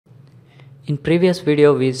In previous video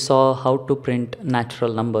we saw how to print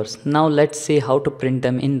natural numbers. Now let's see how to print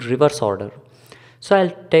them in reverse order. So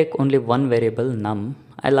I'll take only one variable num.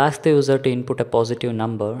 I'll ask the user to input a positive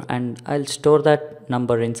number and I'll store that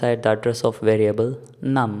number inside the address of variable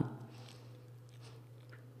num.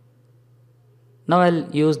 Now I'll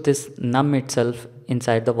use this num itself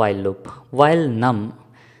inside the while loop. While num,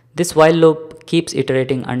 this while loop keeps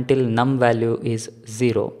iterating until num value is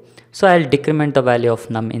 0. So I'll decrement the value of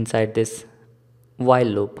num inside this while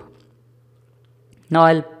loop. Now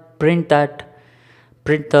I'll print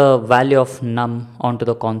the value of num onto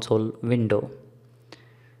the console window.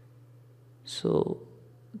 So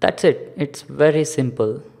that's it. It's very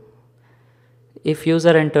simple. If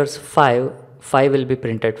user enters 5, 5 will be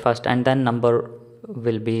printed first and then number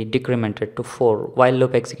will be decremented to 4. While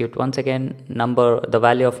loop execute once again, the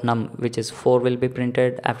value of num, which is 4, will be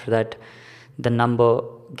printed. After that the number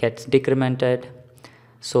gets decremented.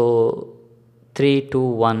 So 3, 2,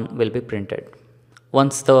 1 will be printed.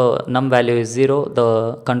 Once the num value is 0,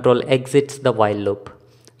 the control exits the while loop.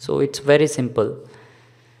 So it's very simple.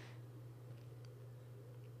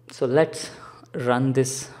 So let's run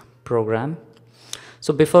this program.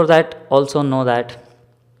 So before that, also know that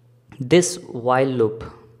this while loop,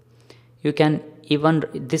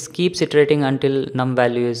 this keeps iterating until num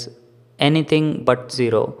value is anything but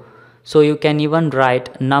 0. So you can even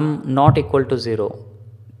write num not equal to 0.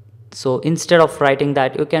 So instead of writing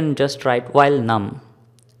that, you can just write while num.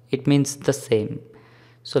 It means the same.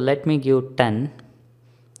 So let me give 10.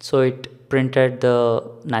 So it printed the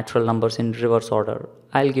natural numbers in reverse order.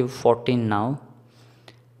 I'll give 14 now.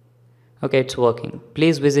 Okay, it's working.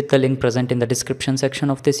 Please visit the link present in the description section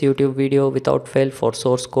of this YouTube video without fail for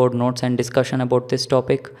source code, notes and discussion about this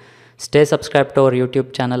topic. Stay subscribed to our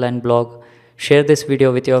YouTube channel and blog. Share this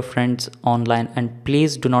video with your friends online and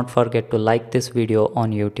please do not forget to like this video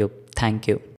on YouTube. Thank you.